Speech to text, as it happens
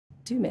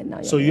two men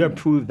now. So you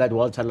approved that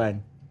Walter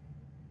line?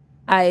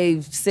 I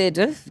said,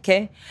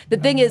 okay. The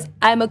thing is,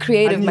 I'm a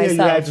creative myself.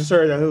 You had to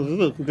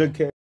sort good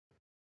care.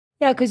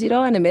 Yeah, because you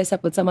don't want to mess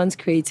up with someone's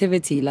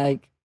creativity.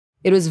 Like,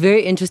 it was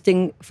very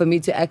interesting for me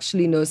to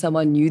actually know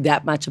someone knew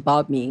that much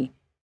about me.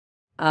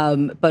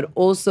 But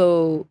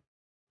also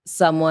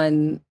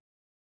someone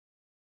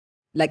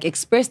like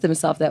expressed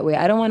themselves that way.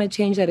 I don't want to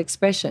change that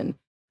expression.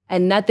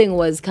 And nothing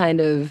was kind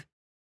of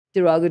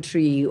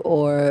derogatory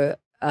or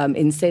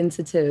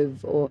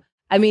insensitive or...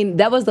 I mean,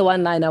 that was the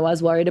one line I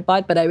was worried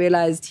about, but I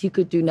realized he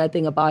could do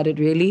nothing about it,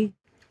 really.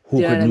 Do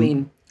you know what I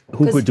mean?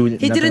 Who could do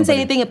it? He didn't say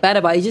anything bad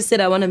about it. He just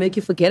said, I want to make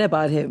you forget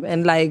about him.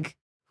 And like,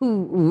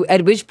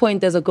 at which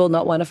point does a girl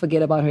not want to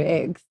forget about her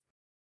ex?